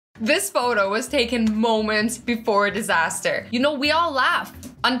This photo was taken moments before a disaster. You know, we all laugh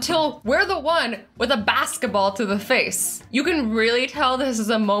until we're the one with a basketball to the face. You can really tell this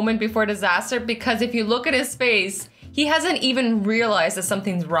is a moment before disaster because if you look at his face, he hasn't even realized that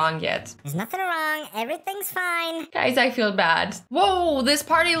something's wrong yet. There's nothing wrong. Everything's fine. Guys, I feel bad. Whoa, this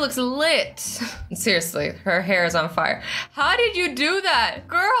party looks lit. Seriously, her hair is on fire. How did you do that?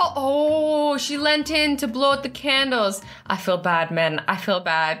 Girl, oh, she leant in to blow out the candles. I feel bad, man. I feel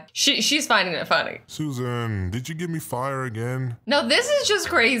bad. She's finding it funny. Susan, did you give me fire again? No, this is just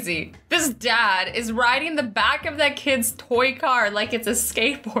crazy. This dad is riding the back of that kid's toy car like it's a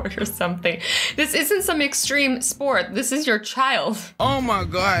skateboard or something. This isn't some extreme sport. This is your child. Oh my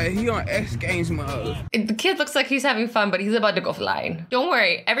god, he on X Games mode. The kid looks like he's having fun, but he's about to go flying. Don't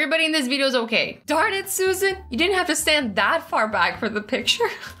worry, everybody in this video is okay. Darn it, Susan. You didn't have to stand that far back for the picture.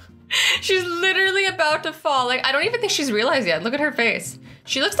 She's literally about to fall. Like, I don't even think she's realized yet. Look at her face.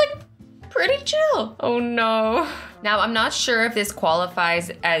 She looks like pretty chill. Oh no. Now, I'm not sure if this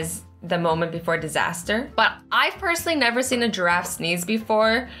qualifies as the moment before disaster, but I've personally never seen a giraffe sneeze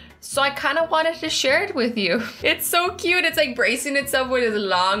before. So I kind of wanted to share it with you. It's so cute. It's like bracing itself with its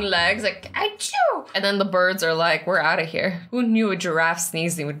long legs, like, achoo! And then the birds are like, we're out of here. Who knew a giraffe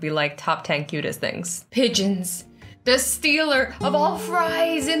sneezing would be like top 10 cutest things? Pigeons, the stealer of all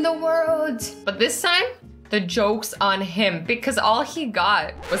fries in the world. But this time, the joke's on him because all he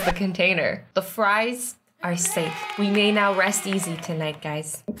got was the container. The fries are safe. We may now rest easy tonight,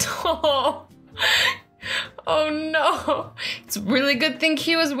 guys. Oh no, it's a really good thing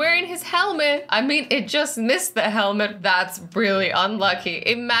he was wearing his helmet. I mean, it just missed the helmet. That's really unlucky.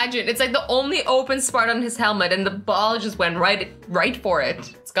 Imagine, it's like the only open spot on his helmet and the ball just went right for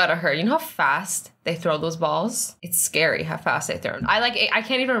it. It's gotta hurt. You know how fast they throw those balls? It's scary how fast they throw them. I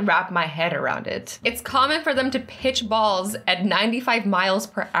can't even wrap my head around it. It's common for them to pitch balls at 95 miles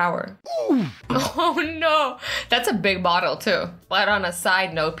per hour. Oh no, that's a big bottle too. But on a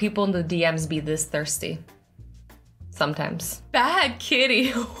side note, people in the DMs be this thirsty. Sometimes. Bad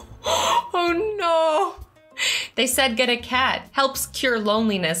kitty. Oh no. They said get a cat. Helps cure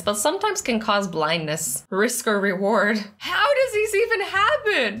loneliness, but sometimes can cause blindness. Risk or reward. How does this even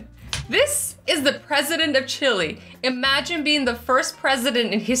happen? This is the president of Chile. Imagine being the first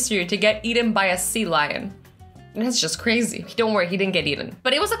president in history to get eaten by a sea lion. That's just crazy. Don't worry, he didn't get eaten.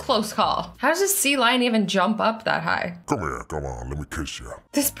 But it was a close call. How does this sea lion even jump up that high? Come here, come on, let me kiss you.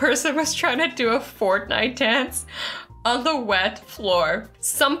 This person was trying to do a Fortnite dance on the wet floor.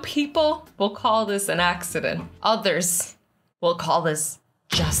 Some people will call this an accident. Others will call this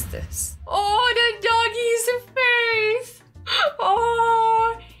justice. Oh, the doggy's face.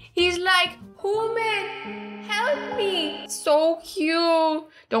 Oh, he's like, human, help me. So cute.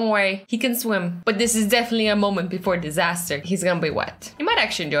 Don't worry, he can swim. But this is definitely a moment before disaster. He's gonna be wet. He might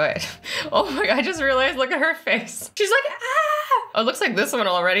actually enjoy it. Oh my god, I just realized, look at her face. She's like, ah! Oh, it looks like this one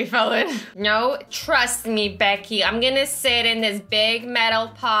already fell in. No, trust me, Becky. I'm gonna sit in this big metal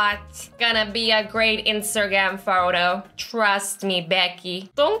pot. Gonna be a great Instagram photo. Trust me, Becky.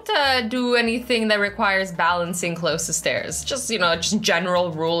 Don't do anything that requires balancing close to stairs. Just, you know, just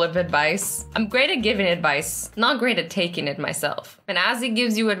general rule of advice. I'm great at giving advice, not great at taking it myself. And as he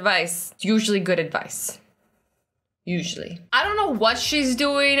gives you advice, it's usually good advice. Usually. I don't know what she's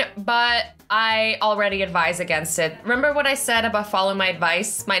doing, but I already advise against it. Remember what I said about following my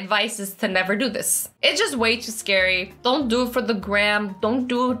advice? My advice is to never do this. It's just way too scary. Don't do it for the gram.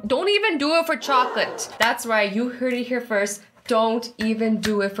 Don't even do it for chocolate. That's right, you heard it here first. Don't even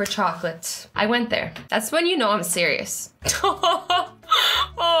do it for chocolate. I went there. That's when you know I'm serious.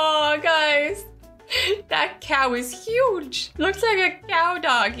 Oh, guys. That cow is huge. Looks like a cow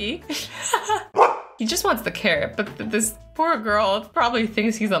doggy. He just wants the carrot, but this poor girl probably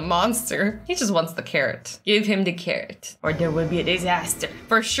thinks he's a monster. He just wants the carrot. Give him the carrot, or there will be a disaster.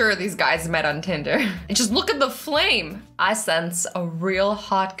 For sure, these guys met on Tinder. And just look at the flame. I sense a real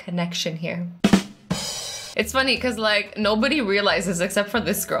hot connection here. It's funny, because like, nobody realizes except for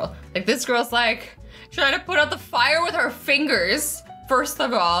this girl. Like, this girl's like, trying to put out the fire with her fingers. First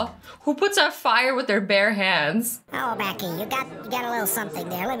of all, who puts out fire with their bare hands? Oh, Becky, you got a little something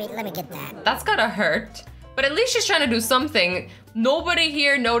there. Let me get that. That's gotta hurt. But at least she's trying to do something. Nobody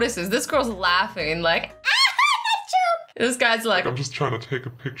here notices. This girl's laughing like, this guy's like, I'm just trying to take a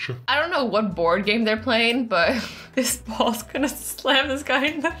picture. I don't know what board game they're playing, but this ball's gonna slam this guy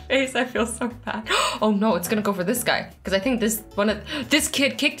in the face. I feel so bad. Oh no, it's gonna go for this guy. Because I think this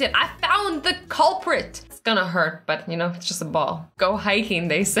kid kicked it. I found the culprit. It's gonna hurt, but you know, it's just a ball. Go hiking,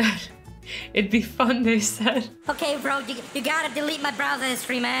 they said. It'd be fun, they said. Okay, bro, you gotta delete my browser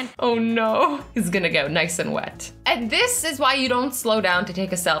history, man. Oh no, he's gonna go nice and wet. And this is why you don't slow down to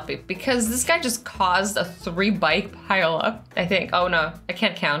take a selfie, because this guy just caused a 3-bike pile up, I think. Oh no, I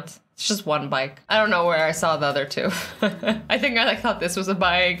can't count. It's just 1 bike. I don't know where I saw the other 2. I think I thought this was a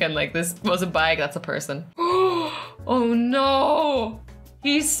bike and like this was a bike, that's a person. Oh no!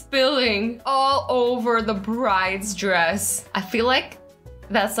 He's spilling all over the bride's dress. I feel like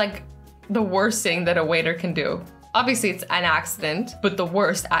that's like the worst thing that a waiter can do. Obviously it's an accident, but the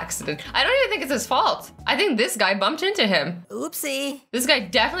worst accident. I don't even think it's his fault. I think this guy bumped into him. Oopsie. This guy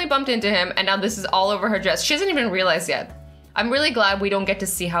definitely bumped into him and now this is all over her dress. She doesn't even realize yet. I'm really glad we don't get to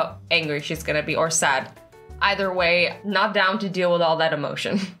see how angry she's gonna be or sad. Either way, not down to deal with all that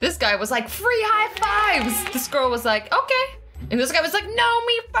emotion. This guy was like, free high fives. This girl was like, okay. And this guy was like, no,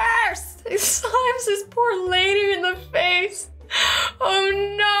 me first. He slams this poor lady in the face. Oh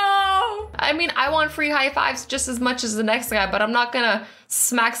no. I mean, I want free high fives just as much as the next guy, but I'm not gonna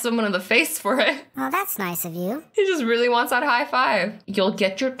smack someone in the face for it. Oh, that's nice of you. He just really wants that high five. You'll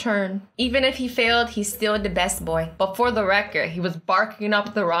get your turn. Even if he failed, he's still the best boy. But for the record, he was barking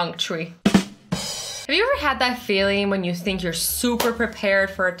up the wrong tree. Have you ever had that feeling when you think you're super prepared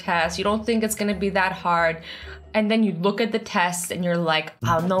for a test, you don't think it's gonna be that hard, and then you look at the test and you're like,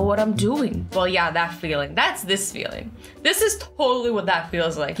 I don't know what I'm doing. Well, yeah, that feeling. That's this feeling. This is totally what that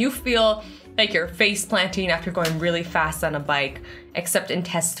feels like. You feel like you're face planting after going really fast on a bike, except in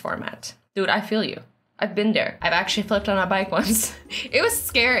test format. Dude, I feel you. I've been there. I've actually flipped on a bike once. It was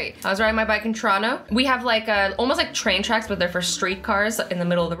scary. I was riding my bike in Toronto. We have like almost like train tracks, but they're for streetcars in the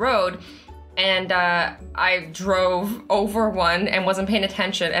middle of the road. And I drove over one and wasn't paying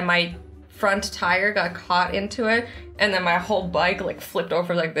attention, and my front tire got caught into it, and then my whole bike like flipped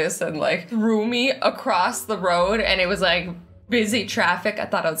over like this and like threw me across the road, and it was like busy traffic. I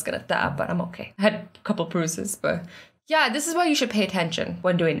thought I was gonna die, but I'm okay. I had a couple bruises, but yeah, this is why you should pay attention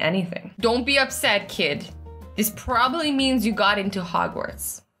when doing anything. Don't be upset, kid. This probably means you got into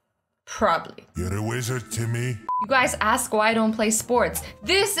Hogwarts. Probably. You're a wizard, Timmy. You guys ask why I don't play sports.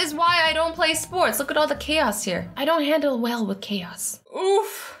 This is why I don't play sports. Look at all the chaos here. I don't handle well with chaos.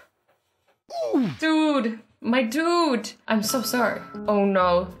 Oof. Dude, my dude. I'm so sorry. Oh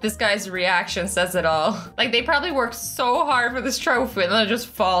no, this guy's reaction says it all. Like they probably worked so hard for this trophy and then it just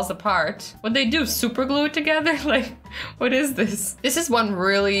falls apart. What'd they do, super glue it together? Like, what is this? This is one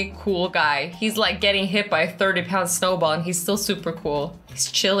really cool guy. He's like getting hit by a 30-pound snowball and he's still super cool.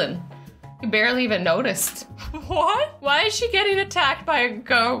 He's chilling. You barely even noticed. What? Why is she getting attacked by a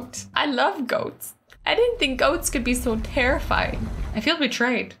goat? I love goats. I didn't think goats could be so terrifying. I feel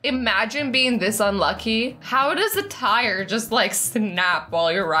betrayed. Imagine being this unlucky. How does a tire just like snap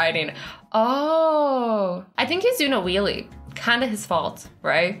while you're riding? Oh, I think he's doing a wheelie. Kind of his fault,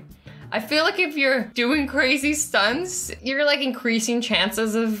 right? I feel like if you're doing crazy stunts, you're like increasing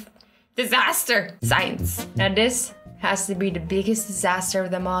chances of disaster. Science. Now this has to be the biggest disaster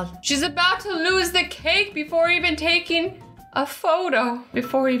of them all. She's about to lose the cake before even taking a photo,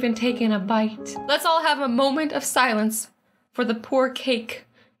 before even taking a bite. Let's all have a moment of silence for the poor cake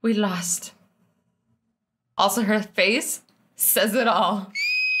we lost. Also, her face says it all.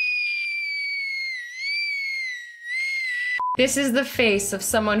 This is the face of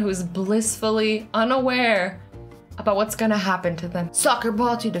someone who's blissfully unaware about what's gonna happen to them. Soccer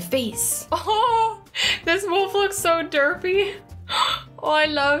ball to the face. Oh, this wolf looks so derpy. Oh, I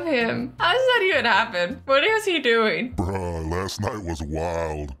love him. How does that even happen? What is he doing? Bruh, last night was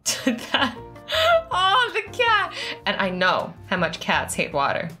wild. Oh, the cat. And I know how much cats hate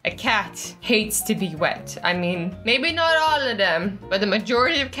water. A cat hates to be wet. I mean, maybe not all of them, but the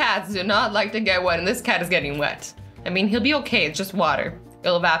majority of cats do not like to get wet, and this cat is getting wet. I mean, he'll be okay, it's just water.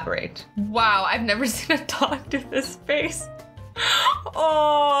 It'll evaporate. Wow, I've never seen a dog do this face.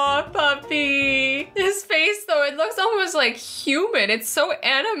 Oh, puppy. His face though, it looks almost like human. It's so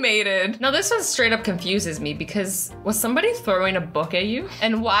animated. Now this one straight up confuses me because was somebody throwing a book at you?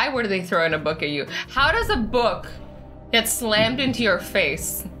 And why were they throwing a book at you? How does a book get slammed into your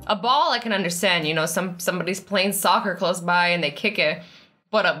face? A ball I can understand, you know, somebody's playing soccer close by and they kick it.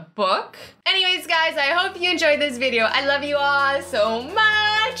 But a book? Anyways, guys, I hope you enjoyed this video. I love you all so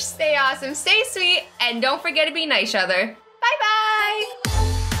much. Stay awesome, stay sweet, and don't forget to be nice, each other. Bye-bye.